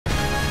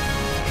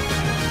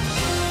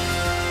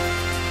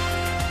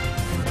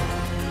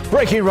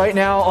Breaking right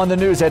now on the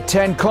news at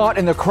 10, caught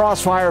in the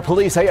crossfire.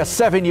 Police say a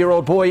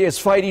 7-year-old boy is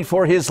fighting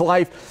for his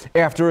life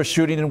after a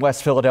shooting in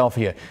West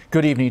Philadelphia.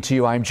 Good evening to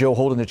you. I'm Joe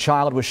Holden. The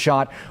child was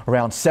shot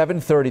around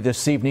 7:30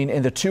 this evening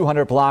in the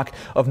 200 block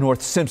of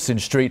North Simpson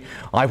Street.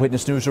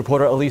 Eyewitness News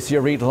reporter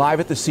Alecia Reid live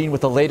at the scene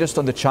with the latest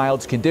on the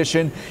child's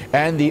condition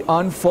and the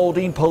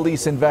unfolding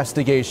police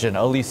investigation.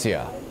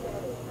 Alecia.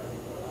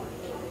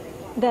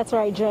 That's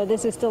right, Joe.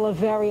 This is still a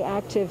very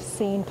active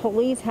scene.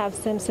 Police have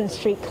Simpson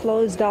Street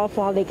closed off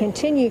while they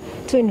continue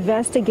to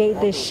investigate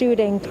this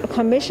shooting.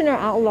 Commissioner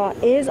Outlaw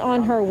is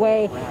on her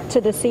way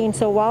to the scene.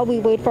 So while we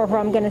wait for her,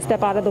 I'm going to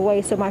step out of the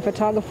way so my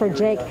photographer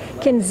Jake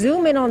can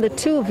zoom in on the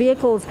two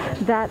vehicles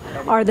that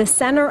are the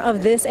center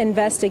of this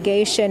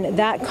investigation.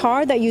 That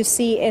car that you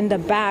see in the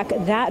back,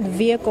 that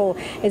vehicle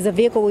is a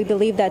vehicle we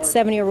believe that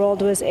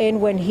 7-year-old was in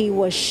when he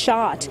was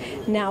shot.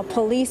 Now,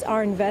 police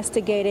are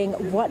investigating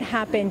what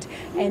happened,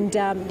 and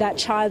that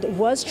child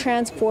was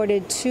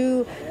transported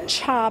to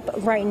CHOP.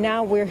 Right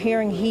now, we're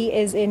hearing he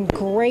is in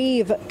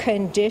grave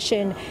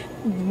condition.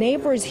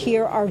 Neighbors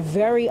here are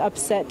very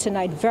upset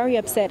tonight, very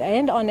upset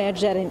and on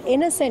edge that an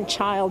innocent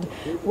child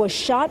was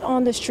shot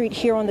on the street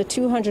here on the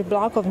 200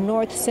 block of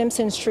North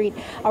Simpson Street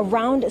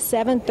around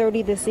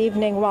 7:30 this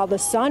evening while the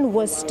sun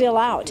was still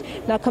out.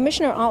 Now,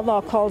 Commissioner Outlaw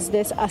calls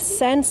this a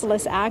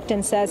senseless act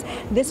and says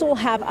this will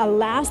have a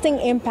lasting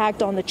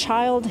impact on the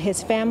child,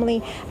 his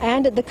family,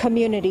 and the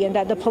community, and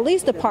that the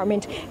police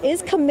department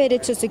is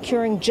committed to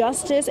securing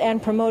justice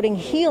and promoting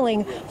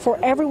healing for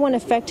everyone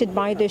affected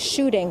by this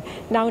shooting.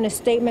 Now, in a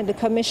statement, the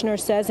commissioner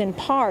says, in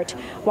part,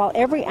 while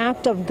every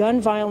act of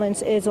gun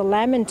violence is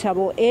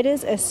lamentable, it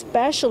is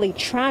especially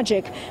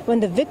tragic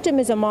when the victim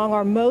is among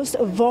our most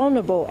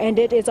vulnerable, and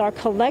it is our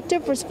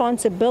collective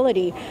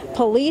responsibility,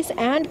 police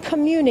and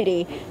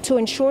community, to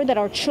ensure that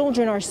our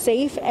children are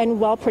safe and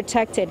well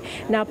protected.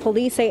 Now,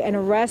 police say an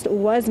arrest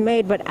was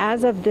made, but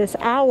as of this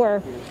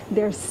hour,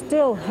 there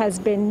still has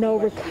been no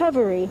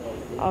recovery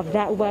of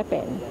that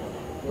weapon.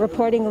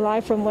 Reporting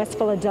live from West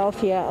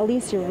Philadelphia,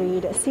 Alecia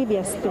Reid,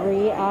 CBS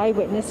 3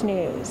 Eyewitness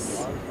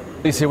News.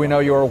 Alecia, we know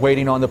you're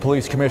waiting on the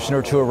police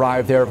commissioner to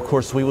arrive there. Of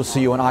course, we will see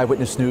you on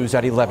Eyewitness News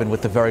at 11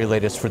 with the very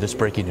latest for this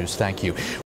breaking news. Thank you.